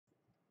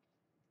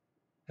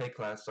Hey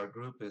class, our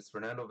group is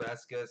Fernando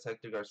Vasquez,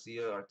 Hector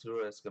Garcia,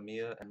 Arturo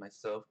Escamilla, and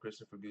myself,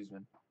 Christopher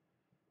Guzman.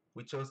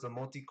 We chose the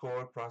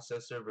multi-core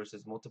processor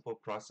versus multiple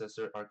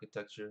processor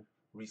architecture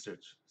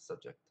research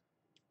subject.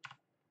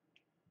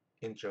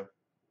 Intro.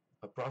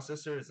 A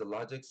processor is a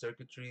logic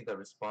circuitry that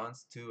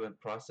responds to and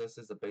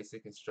processes the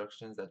basic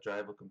instructions that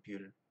drive a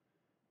computer.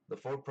 The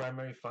four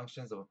primary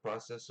functions of a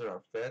processor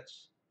are fetch,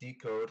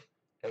 decode,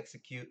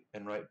 execute,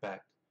 and write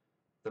back.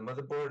 The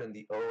motherboard and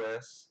the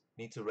OS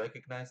need to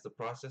recognize the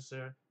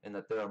processor and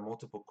that there are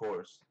multiple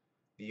cores.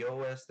 The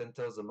OS then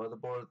tells the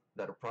motherboard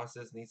that a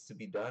process needs to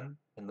be done,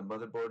 and the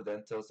motherboard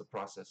then tells the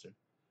processor.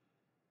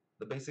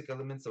 The basic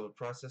elements of a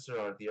processor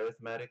are the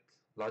arithmetic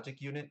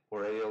logic unit,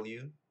 or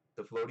ALU,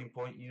 the floating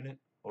point unit,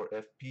 or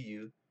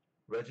FPU,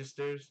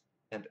 registers,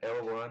 and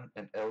L1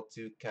 and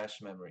L2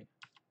 cache memory.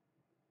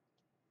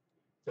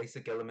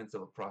 Basic elements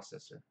of a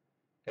processor.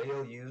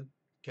 ALU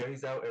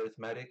carries out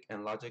arithmetic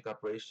and logic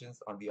operations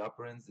on the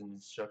operands and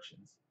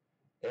instructions.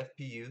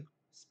 FPU,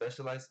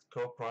 specialized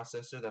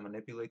coprocessor that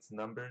manipulates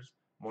numbers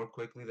more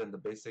quickly than the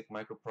basic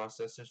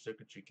microprocessor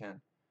circuitry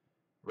can.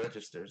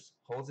 Registers,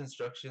 holds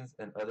instructions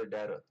and other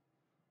data.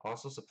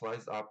 Also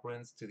supplies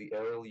operands to the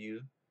ALU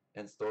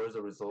and stores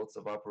the results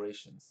of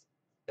operations.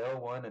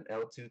 L1 and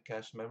L2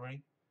 cache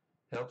memory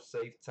helps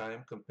save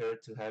time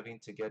compared to having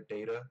to get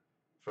data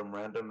from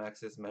random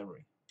access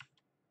memory.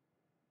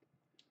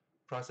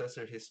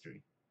 Processor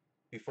history.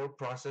 Before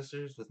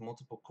processors with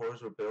multiple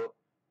cores were built,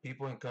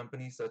 people in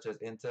companies such as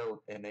Intel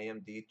and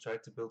AMD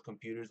tried to build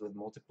computers with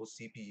multiple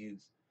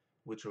CPUs,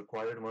 which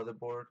required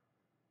motherboards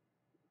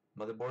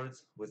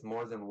with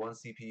more than one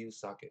CPU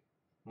socket.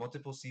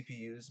 Multiple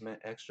CPUs meant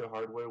extra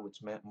hardware,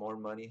 which meant more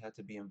money had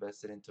to be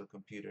invested into a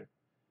computer.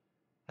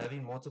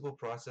 Having multiple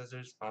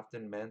processors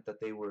often meant that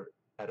they were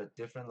at a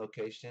different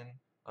location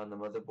on the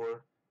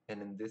motherboard,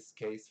 and in this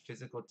case,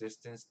 physical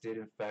distance did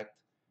in fact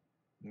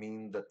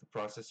mean that the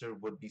processor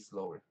would be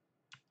slower.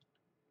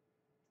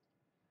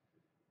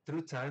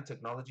 Through time,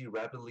 technology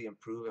rapidly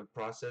improved and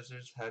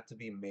processors had to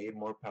be made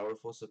more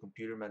powerful, so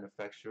computer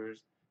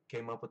manufacturers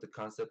came up with a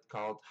concept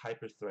called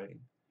hyperthreading.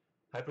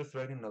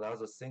 Hyperthreading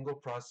allows a single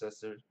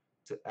processor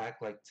to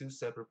act like two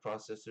separate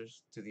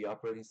processors to the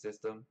operating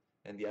system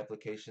and the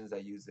applications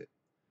that use it.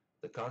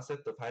 The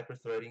concept of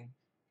hyperthreading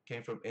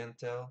came from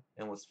Intel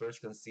and was first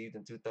conceived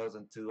in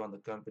 2002 on the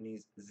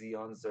company's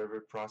Xeon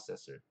server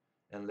processor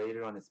and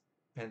later on its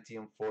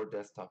Pentium 4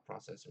 desktop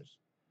processors.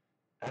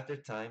 After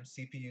time,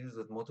 CPUs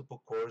with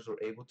multiple cores were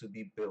able to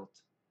be built.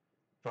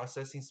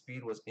 Processing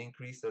speed was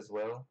increased as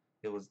well.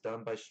 It was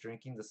done by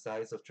shrinking the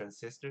size of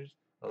transistors,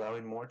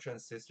 allowing more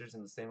transistors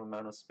in the same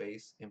amount of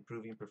space,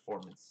 improving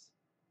performance.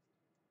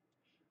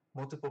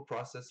 Multiple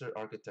processor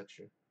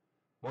architecture.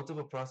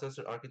 Multiple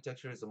processor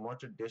architecture is a more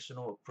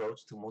traditional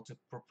approach to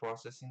multiple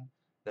processing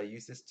that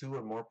uses two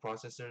or more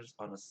processors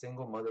on a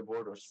single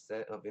motherboard or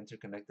set of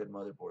interconnected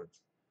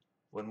motherboards.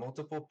 When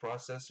multiple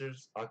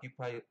processors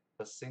occupy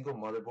a single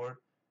motherboard,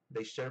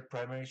 they share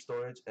primary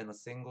storage and a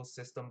single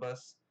system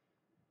bus.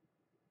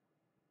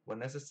 When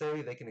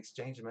necessary, they can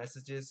exchange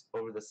messages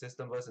over the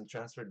system bus and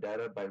transfer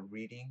data by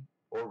reading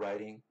or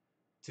writing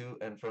to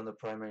and from the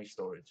primary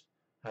storage.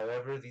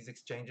 However, these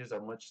exchanges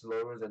are much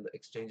slower than the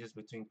exchanges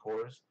between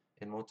cores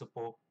in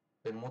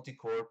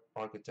multi-core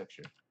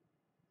architecture.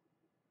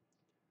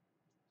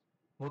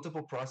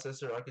 Multiple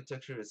processor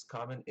architecture is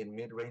common in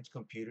mid-range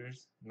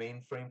computers,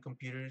 mainframe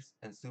computers,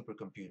 and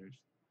supercomputers.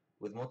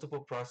 With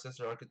multiple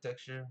processor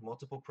architecture,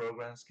 multiple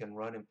programs can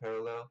run in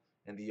parallel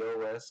and the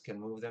OS can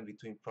move them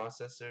between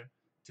processor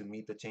to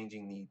meet the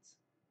changing needs.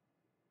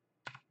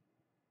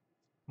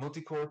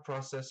 Multi-core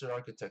processor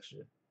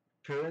architecture.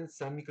 Current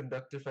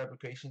semiconductor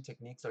fabrication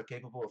techniques are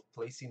capable of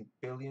placing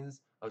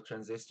billions of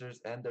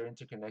transistors and their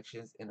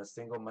interconnections in a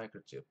single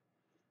microchip.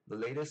 The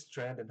latest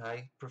trend in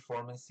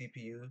high-performance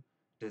CPU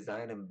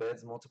design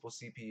embeds multiple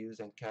CPUs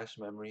and cache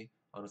memory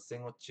on a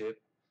single chip,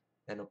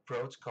 an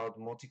approach called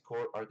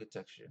multi-core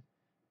architecture,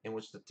 in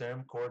which the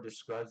term core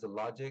describes the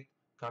logic,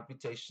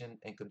 computation,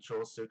 and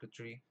control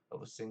circuitry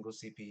of a single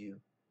CPU.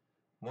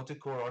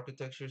 Multi-core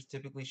architectures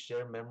typically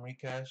share memory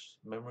cache,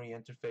 memory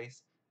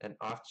interface, and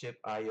off-chip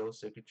I/O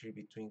circuitry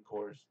between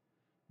cores.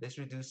 This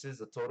reduces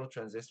the total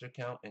transistor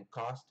count and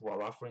cost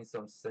while offering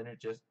some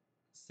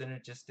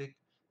synergistic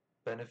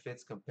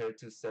benefits compared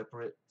to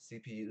separate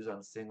CPUs on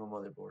a single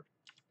motherboard.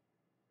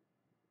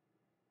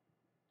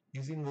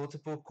 Using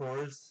multiple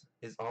cores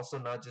is also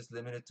not just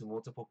limited to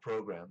multiple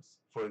programs.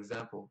 For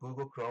example,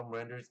 Google Chrome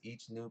renders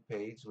each new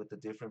page with a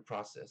different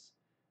process,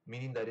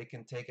 meaning that it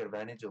can take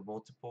advantage of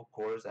multiple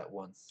cores at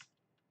once.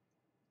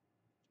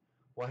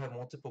 Why have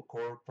multiple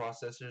core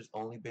processors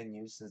only been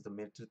used since the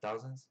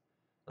mid-2000s?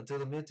 Until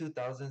the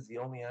mid-2000s, the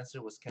only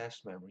answer was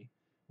cache memory,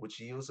 which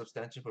yields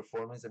substantial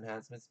performance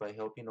enhancements by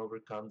helping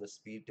overcome the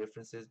speed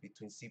differences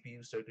between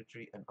CPU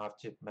circuitry and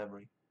off-chip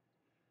memory.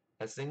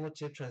 As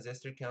single-chip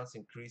transistor counts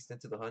increased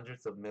into the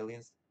hundreds of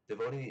millions,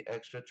 devoting the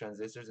extra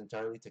transistors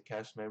entirely to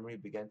cache memory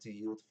began to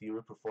yield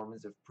fewer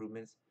performance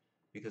improvements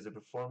because the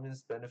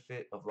performance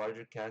benefit of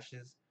larger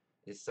caches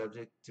is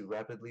subject to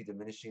rapidly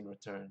diminishing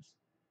returns.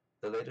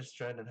 The latest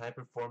trend in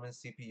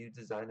high-performance CPU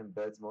design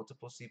embeds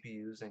multiple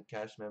CPUs and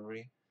cache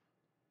memory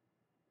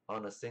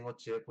on a single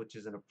chip, which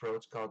is an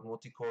approach called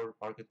multi-core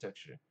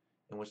architecture,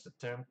 in which the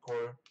term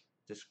core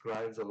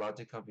describes the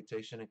logic,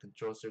 computation, and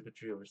control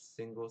circuitry of a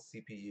single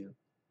CPU.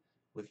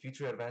 With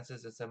future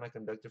advances in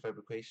semiconductor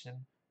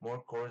fabrication,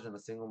 more cores in a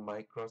single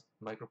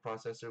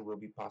microprocessor will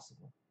be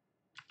possible.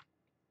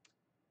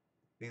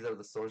 These are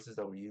the sources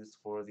that were used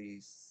for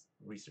these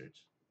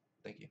research.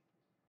 Thank you.